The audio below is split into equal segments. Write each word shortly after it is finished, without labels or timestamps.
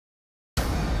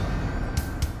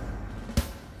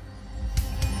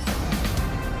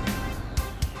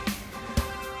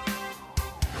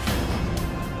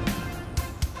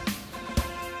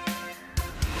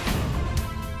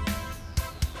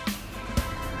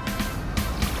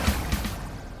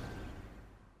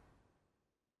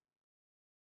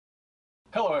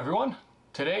Hello everyone!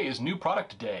 Today is new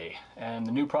product day, and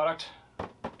the new product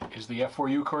is the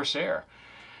F4U Corsair.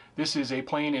 This is a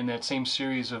plane in that same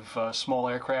series of small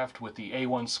aircraft with the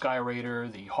A1 Skyraider,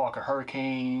 the Hawker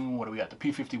Hurricane, what do we got, the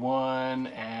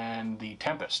P-51, and the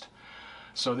Tempest.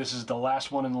 So this is the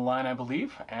last one in the line, I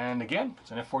believe, and again,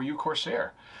 it's an F4U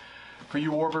Corsair. For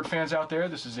you Warbird fans out there,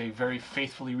 this is a very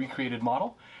faithfully recreated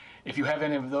model. If you have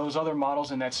any of those other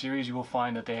models in that series, you will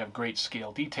find that they have great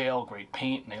scale detail, great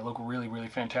paint, and they look really, really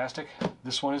fantastic.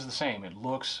 This one is the same. It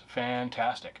looks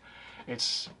fantastic.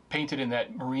 It's painted in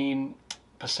that marine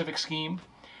Pacific scheme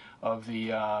of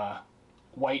the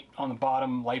white on the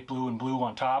bottom, light blue and blue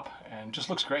on top, and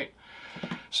just looks great.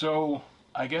 So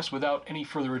I guess without any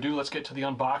further ado, let's get to the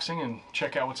unboxing and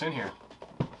check out what's in here.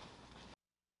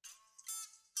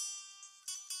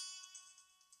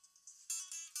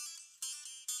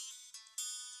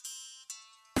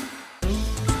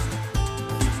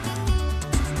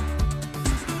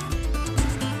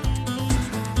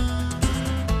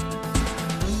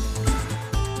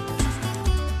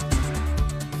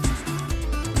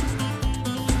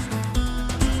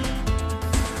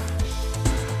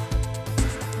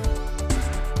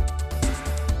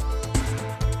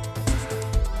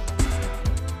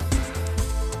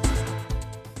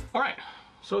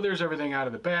 So there's everything out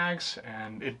of the bags,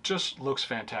 and it just looks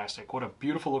fantastic. What a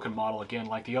beautiful looking model. Again,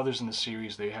 like the others in the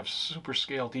series, they have super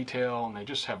scale detail and they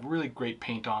just have really great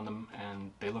paint on them,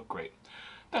 and they look great.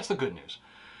 That's the good news.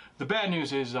 The bad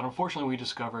news is that unfortunately we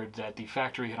discovered that the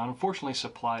factory had unfortunately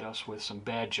supplied us with some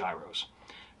bad gyros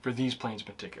for these planes in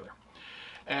particular.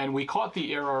 And we caught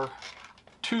the error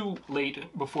too late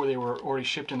before they were already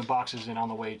shipped in the boxes and on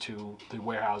the way to the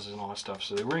warehouses and all that stuff.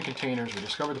 So they were in containers, we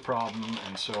discovered the problem,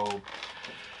 and so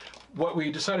what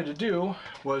we decided to do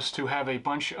was to have a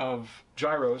bunch of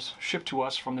gyros shipped to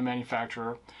us from the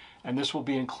manufacturer, and this will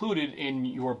be included in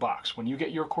your box. When you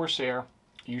get your Corsair,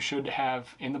 you should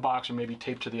have in the box, or maybe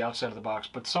taped to the outside of the box,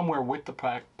 but somewhere with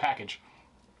the package,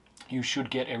 you should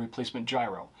get a replacement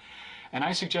gyro. And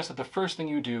I suggest that the first thing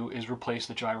you do is replace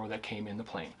the gyro that came in the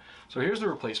plane. So here's the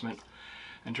replacement,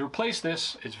 and to replace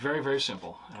this, it's very, very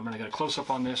simple. I'm going to get a close-up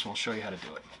on this and we'll show you how to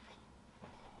do it.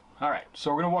 Alright, so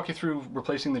we're going to walk you through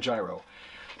replacing the gyro.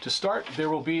 To start,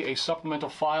 there will be a supplemental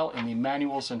file in the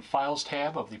Manuals and Files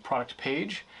tab of the product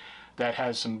page that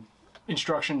has some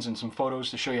instructions and some photos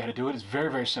to show you how to do it. It's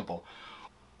very, very simple.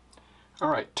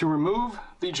 Alright, to remove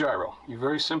the gyro, you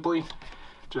very simply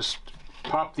just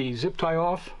pop the zip tie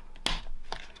off.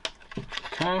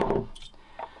 Okay,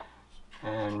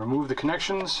 and remove the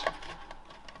connections.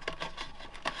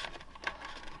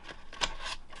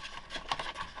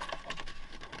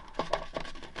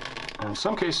 In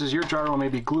some cases, your gyro may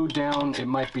be glued down. It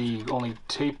might be only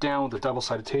taped down with a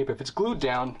double-sided tape. If it's glued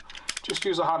down, just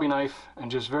use a hobby knife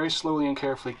and just very slowly and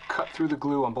carefully cut through the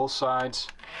glue on both sides.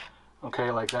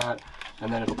 Okay, like that,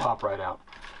 and then it'll pop right out.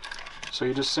 So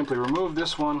you just simply remove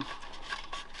this one,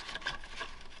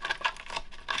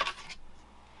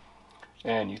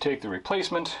 and you take the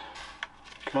replacement,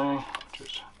 okay,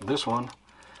 just this one,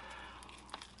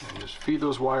 and just feed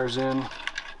those wires in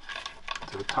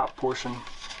to the top portion.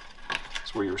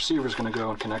 That's where your receiver is going to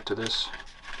go and connect to this.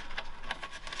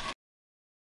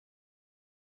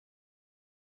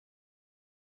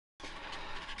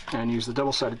 And use the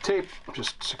double-sided tape,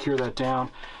 just secure that down.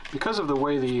 Because of the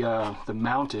way the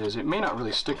mount is, it may not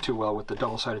really stick too well with the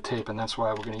double-sided tape, and that's why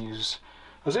we're going to use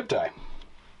a zip tie.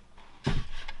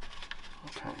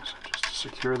 Okay, so just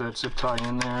secure that zip tie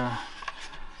in there,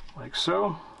 like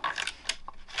so.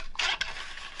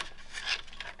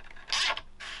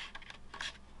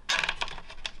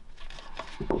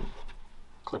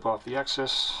 Clip off the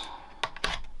excess,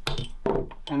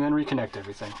 and then reconnect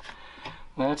everything.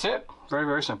 And that's it. Very,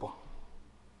 very simple.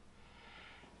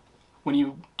 When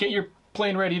you get your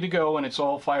plane ready to go and it's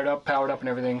all fired up, powered up and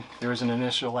everything, there is an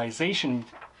initialization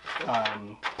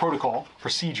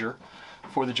procedure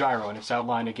for the gyro, and it's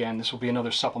outlined again. This will be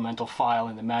another supplemental file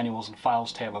in the Manuals and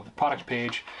Files tab of the product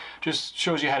page. Just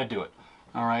shows you how to do it.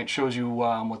 All right, shows you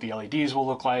what the LEDs will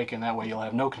look like, and that way you'll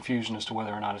have no confusion as to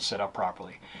whether or not it's set up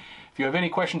properly. If you have any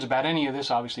questions about any of this,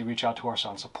 obviously reach out to us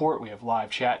on support. We have live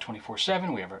chat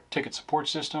 24/7. We have a ticket support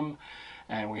system,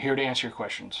 and we're here to answer your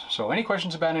questions. So any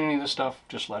questions about any of this stuff,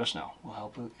 just let us know.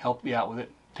 We'll help you out with it.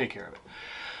 Take care of it.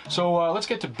 So let's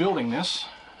get to building this,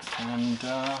 and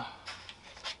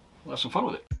we'll have some fun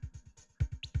with it.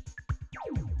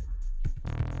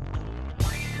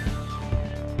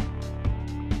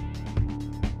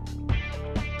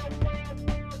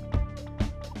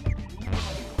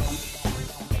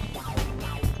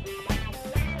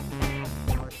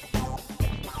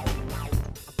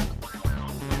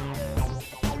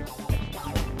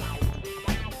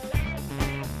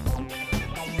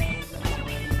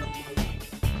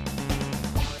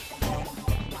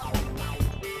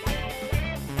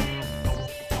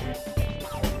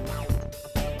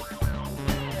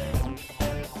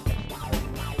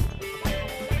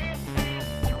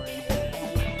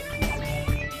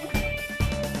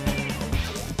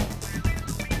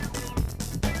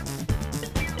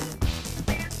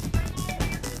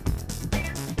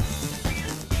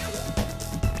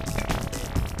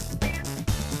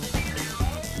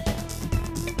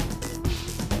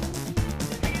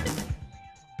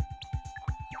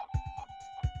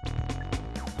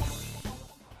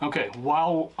 Okay,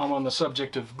 while I'm on the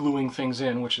subject of gluing things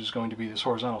in, which is going to be this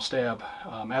horizontal stab,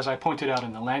 as I pointed out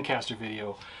in the Lancaster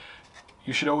video,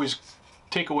 you should always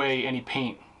take away any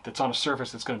paint that's on a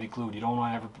surface that's going to be glued. You don't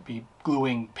want to ever be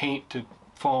gluing paint to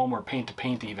foam or paint to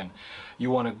paint even. You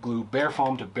want to glue bare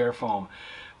foam to bare foam.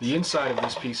 The inside of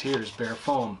this piece here is bare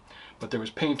foam, but there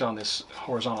was paint on this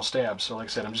horizontal stab, so like I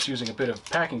said, I'm just using a bit of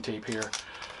packing tape here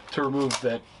to remove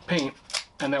that paint,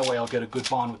 and that way I'll get a good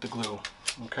bond with the glue.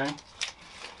 Okay?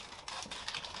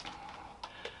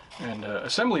 And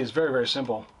assembly is very, very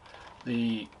simple.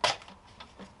 The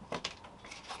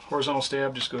horizontal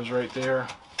stab just goes right there.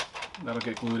 That'll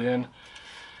get glued in.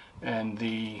 And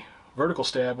the vertical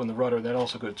stab when the rudder, that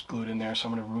also gets glued in there, so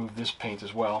I'm going to remove this paint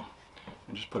as well.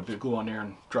 And just put a bit of glue on there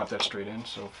and drop that straight in.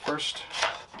 So first,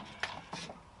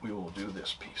 we will do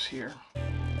this piece here.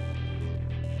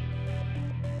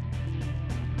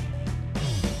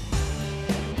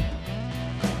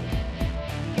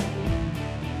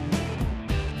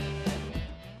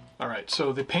 Alright,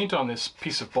 so the paint on this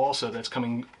piece of balsa that's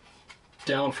coming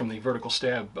down from the vertical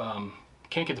stab,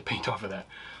 can't get the paint off of that.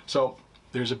 So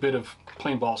there's a bit of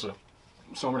plain balsa,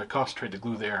 so I'm going to concentrate the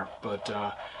glue there, but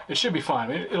it should be fine.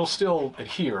 I mean, it'll still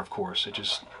adhere, of course. It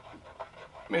just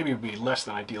maybe would be less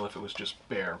than ideal if it was just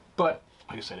bare, but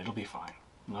like I said, it'll be fine.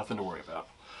 Nothing to worry about.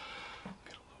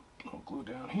 Get a little glue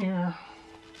down here.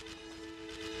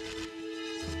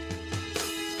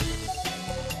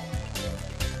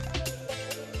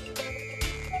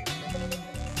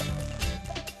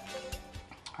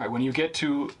 All right, when you get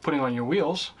to putting on your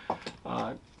wheels,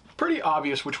 pretty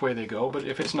obvious which way they go, but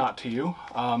if it's not to you,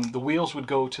 the wheels would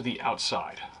go to the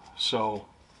outside. So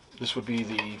this would be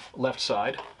the left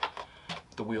side,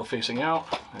 the wheel facing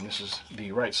out, and this is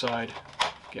the right side,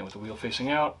 again with the wheel facing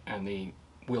out, and the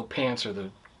wheel pants or the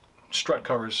strut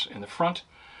covers in the front.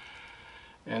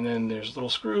 And then there's little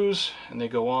screws, and they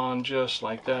go on just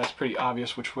like that. It's pretty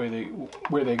obvious which way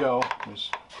where they go.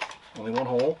 There's only one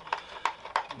hole.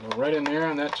 Go right in there,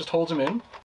 and that just holds them in.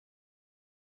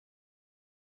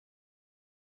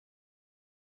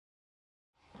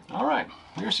 Alright,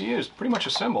 here she is, pretty much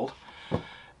assembled.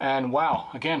 And wow,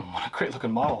 again, what a great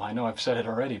looking model. I know I've said it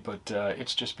already, but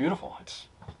it's just beautiful. It's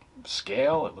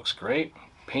scale, it looks great.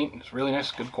 Paint is really nice,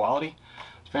 good quality.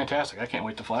 It's fantastic. I can't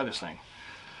wait to fly this thing.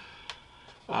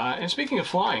 And speaking of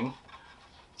flying,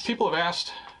 people have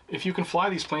asked if you can fly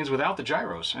these planes without the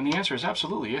gyros, and the answer is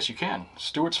absolutely, yes you can.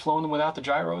 Stuart's flown them without the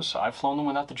gyros, I've flown them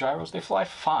without the gyros. They fly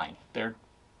fine. They're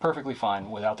perfectly fine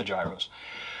without the gyros.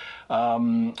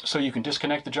 So you can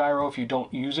disconnect the gyro if you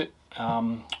don't use it.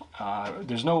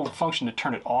 There's no function to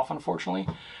turn it off, unfortunately,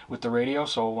 with the radio,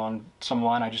 so on some of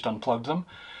mine I just unplugged them.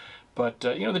 But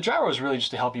you know, the gyro is really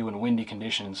just to help you in windy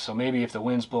conditions, so maybe if the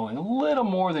wind's blowing a little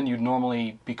more than you'd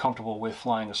normally be comfortable with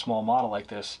flying a small model like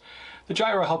this, the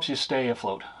gyro helps you stay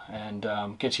afloat and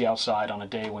gets you outside on a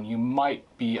day when you might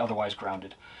be otherwise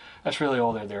grounded. That's really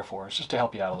all they're there for. It's just to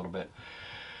help you out a little bit.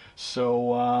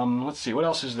 So let's see, what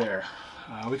else is there?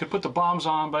 We could put the bombs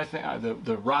on, but I think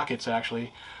the rockets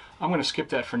actually. I'm going to skip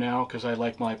that for now because I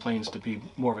like my planes to be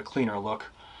more of a cleaner look.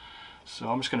 So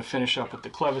I'm just going to finish up with the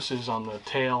clevises on the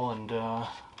tail, and we'll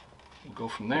go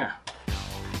from there.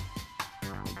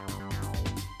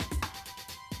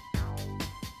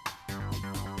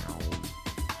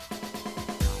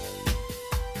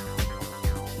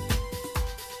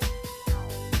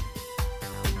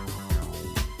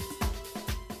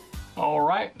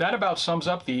 Alright, that about sums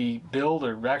up the build,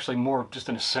 or actually more just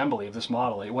an assembly of this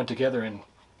model. It went together in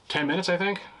 10 minutes, I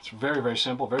think. It's very, very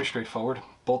simple, very straightforward.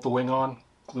 Bolt the wing on,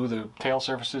 glue the tail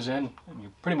surfaces in, and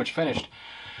you're pretty much finished.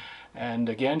 And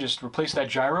again, just replace that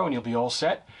gyro and you'll be all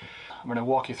set. I'm going to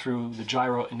walk you through the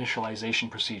gyro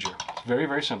initialization procedure. It's very,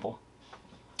 very simple.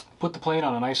 Put the plane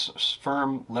on a nice,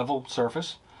 firm, level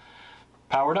surface.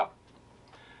 Power it up.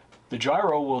 The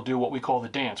gyro will do what we call the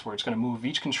dance, where it's going to move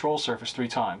each control surface 3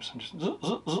 times. And just zzz,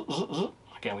 zzz, zzz, zzz.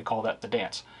 Again, we call that the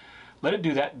dance. Let it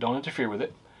do that. Don't interfere with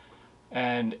it.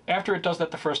 And after it does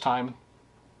that the first time,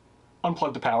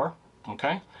 unplug the power.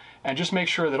 Okay? And just make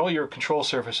sure that all your control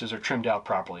surfaces are trimmed out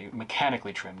properly,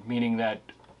 mechanically trimmed, meaning that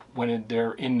when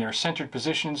they're in their centered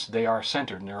positions, they are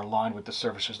centered and they're aligned with the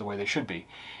surfaces the way they should be.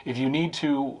 If you need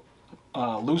to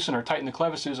loosen or tighten the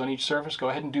clevises on each surface, go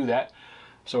ahead and do that.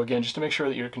 So again, just to make sure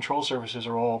that your control surfaces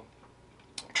are all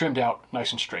trimmed out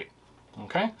nice and straight.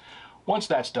 Okay? Once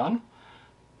that's done,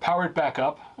 power it back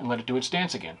up and let it do its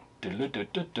dance again.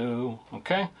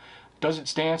 Okay? Does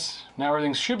its dance, now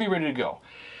everything should be ready to go.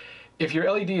 If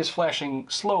your LED is flashing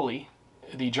slowly,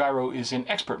 the gyro is in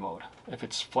expert mode. If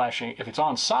it's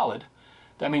on solid,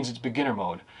 that means it's beginner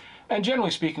mode. And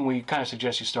generally speaking, we kind of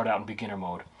suggest you start out in beginner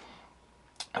mode.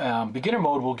 Beginner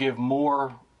mode will give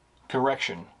more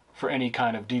correction for any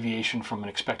kind of deviation from an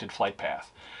expected flight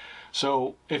path.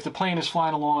 So if the plane is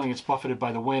flying along and it's buffeted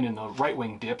by the wind and the right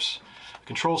wing dips, the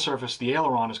control surface, the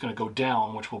aileron, is going to go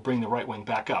down, which will bring the right wing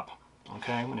back up.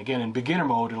 Okay, and again, in beginner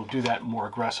mode, it'll do that more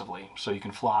aggressively, so you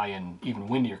can fly in even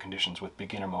windier conditions with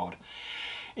beginner mode.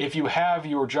 If you have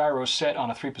your gyro set on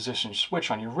a 3-position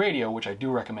switch on your radio, which I do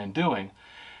recommend doing,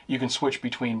 you can switch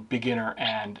between beginner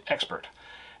and expert.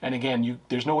 And again,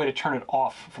 there's no way to turn it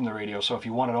off from the radio, so if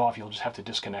you want it off, you'll just have to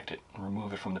disconnect it and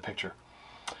remove it from the picture.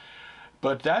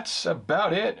 But that's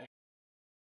about it.